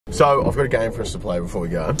So I've got a game for us to play before we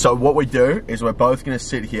go. So what we do is we're both going to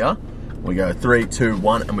sit here. We go 3, 2,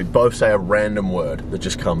 1, and we both say a random word that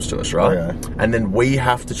just comes to us, right? Okay. And then we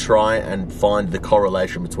have to try and find the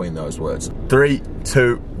correlation between those words. 3,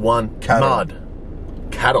 2, 1. Cattle. Mud.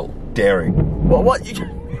 Cattle. Dairy. What? We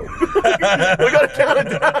got to count it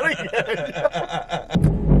down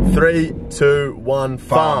again. 3, 2, 1.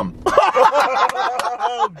 Farm.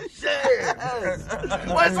 Oh, shit!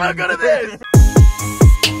 We're so good at this.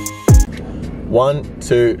 1,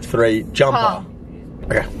 2, 3. Jumper. Car.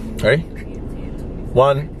 Okay. Ready?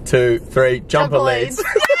 1, 2, 3. Jumper leads.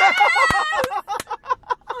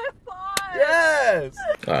 Yes!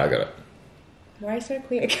 Alright, I got it. Why so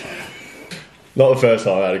quick? Not the first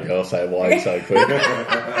time I had a girl say, why are you so quick?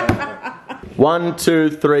 1, 2,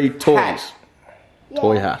 3. Toys. Hat.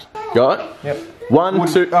 Toy hat. Got it? Yep. 1,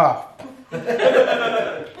 2.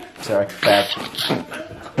 Sorry. Bad.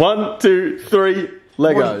 1, 2, 3.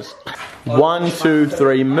 Legos. 1, 2,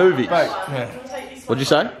 3. Movies. Boat. Yeah. What'd you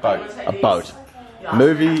say? Boat. A boat.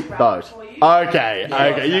 Movie, boat. Okay,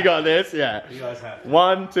 okay, you got this, yeah.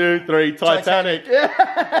 1, 2, 3, Titanic.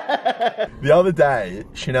 Yeah. The other day,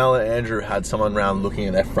 Chanel and Andrew had someone around looking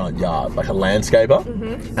at their front yard, like a landscaper.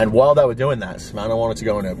 And while they were doing that, Savannah wanted to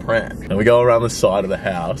go on her pram. And we go around the side of the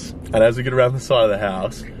house, and as we get around the side of the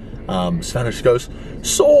house, Savannah just goes,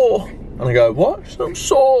 "Saw." And I go, "What?" She goes,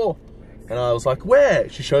 "Saw." And I was like, "Where?"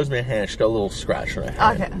 She shows me a hand. She's got a little scratch on her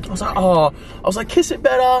hand. Okay. I was like, "Oh." I was like, "Kiss it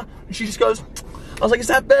better." And she just goes, I was like, "Is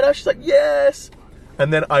that better?" She's like, "Yes."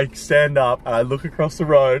 And then I stand up and I look across the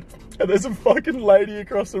road and there's a fucking lady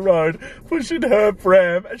across the road pushing her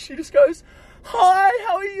pram and she just goes, "Hi,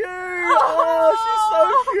 how are you?" Oh, she's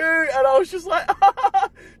so cute. And I was just like,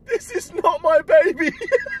 "This is not my baby."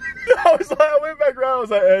 I was like, I went back around, I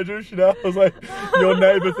was like, "Andrew, Chanel," I was like, "Your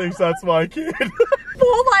neighbour thinks that's my kid."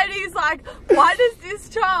 Poor lady's like, why does this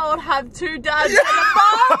child have 2 dads and a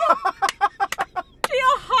mum? She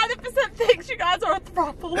 100% thinks you guys are a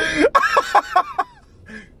throuple.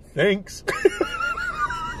 Thanks.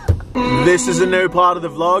 This is a new part of the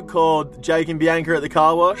vlog called Jake and Bianca at the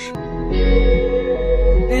car wash.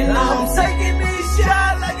 And I'm taking this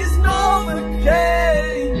shot like it's Novocaine.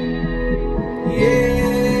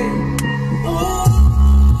 Yeah.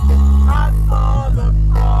 Ooh, I fall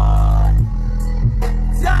apart.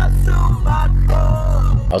 Down to my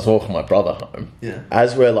core. I was walking my brother home. Yeah.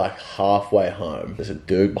 As we're like halfway home, there's a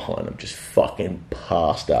dude behind him just fucking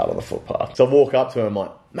passed out on the footpath. So I walk up to him, I'm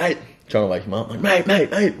like, "Mate," trying to wake him up. I'm like, "Mate, mate,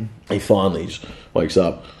 mate." He finally just wakes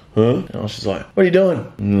up. "Huh?" And I was just like, "What are you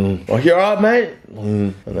doing?" Like, "You alright, mate?"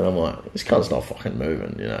 And then I'm like, "This cunt's not fucking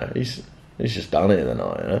moving, you know. He's just done it in the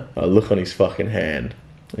night, you know." I look on his fucking hand,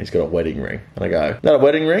 and he's got a wedding ring. And I go, "Is that a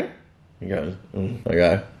wedding ring?" He goes, I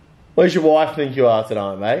go, "Where's your wife think you are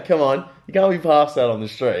tonight, mate? Come on. You can't be passed out on the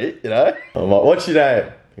street, you know?" I'm like, "What's your name?"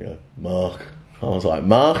 He goes, "Mark." I was like,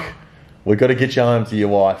 "Mark, we got to get you home to your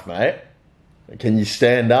wife, mate. Can you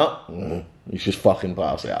stand up?" He's just fucking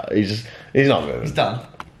passed out. He's not moving. He's done.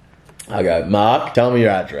 I go, "Mark, tell me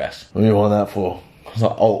your address." "What do you want that for?" I was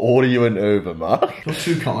like, "I'll order you an Uber, Mark." You're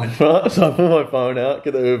too kind. Right, so I pull my phone out,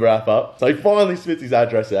 get the Uber app up. So he finally spits his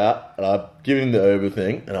address out, and I give him the Uber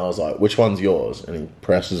thing, and I was like, "Which one's yours?" And he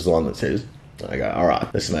presses the one that's his. I go,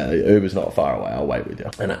 "Alright, listen mate, the Uber's not far away, I'll wait with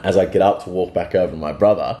you." And as I get up to walk back over to my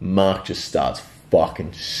brother, Mark just starts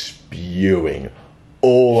fucking spewing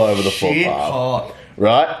all over the Shit footpath. hot.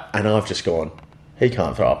 Right? And I've just gone, he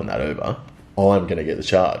can't throw up in that Uber. I'm going to get the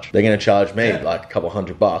charge. They're going to charge me like a couple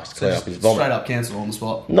 $100 to clean up his vomit. Straight up cancel on the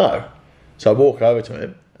spot. No. So I walk over to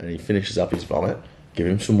him and he finishes up his vomit, give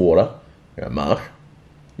him some water. I go, "Mark,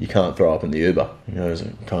 you can't throw up in the Uber." He goes,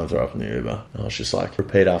 "Can't throw up in the Uber." And I was just like,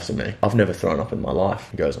 "Repeat after me. I've never thrown up in my life."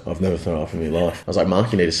 He goes, "I've never thrown up in my life." I was like,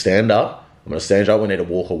 "Mark, you need to stand up. I'm going to stand you up. We need to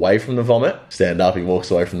walk away from the vomit." Stand up. He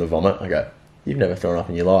walks away from the vomit. I go, "You've never thrown up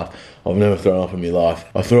in your life." "I've never thrown up in my life.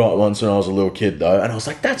 I threw up once when I was a little kid though." And I was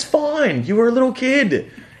like, "That's fine. You were a little kid.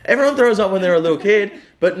 Everyone throws up when they're a little kid,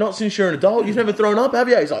 but not since you're an adult. You've never thrown up, have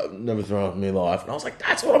you?" He's like, "I've never thrown up in my life." And I was like,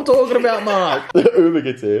 "That's what I'm talking about, Mark." The Uber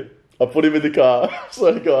gets here. I put him in the car.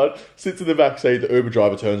 So God sits in the back seat. The Uber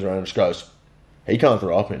driver turns around and just goes, "He can't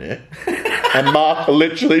throw up in here." And Mark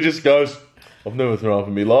literally just goes, "I've never thrown up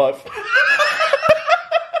in my life."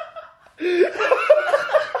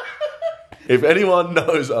 If anyone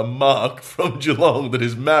knows a Mark from Geelong that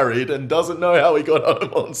is married and doesn't know how he got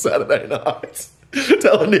home on Saturday night,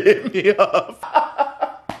 tell him to hit me up.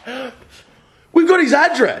 We've got his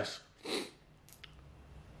address.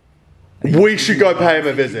 We should go pay him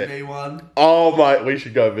a visit. Oh, mate, we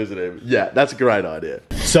should go visit him. Yeah, that's a great idea.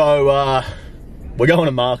 So, we're going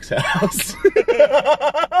to Mark's house.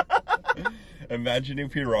 Imagine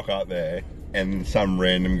if you rock up there and some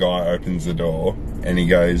random guy opens the door and he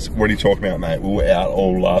goes, "What are you talking about, mate? We were out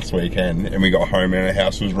all last weekend and we got home and our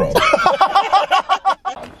house was robbed."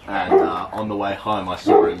 And on the way home, I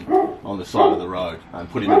saw him on the side of the road and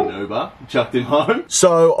put him in an Uber, chucked him home.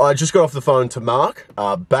 So I just got off the phone to Mark.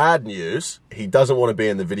 Bad news, he doesn't want to be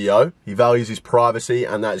in the video. He values his privacy,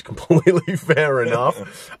 and that is completely fair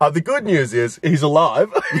enough. The good news is he's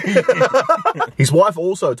alive. His wife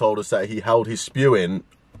also told us that he held his spew in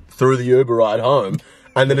through the Uber ride home.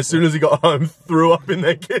 And then as soon as he got home, threw up in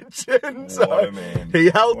their kitchen. So What a man. he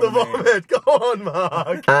held What the a man. vomit. Go on,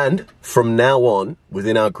 Mark. And from now on,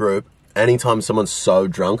 within our group, anytime someone's so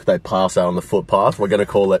drunk they pass out on the footpath, we're going to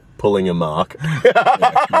call it pulling a mark.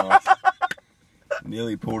 Yeah, nice.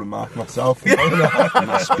 Nearly pulled a mark myself.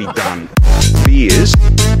 Must be done. Beers,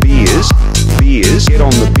 beers, beers. Get on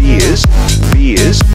the beers, beers.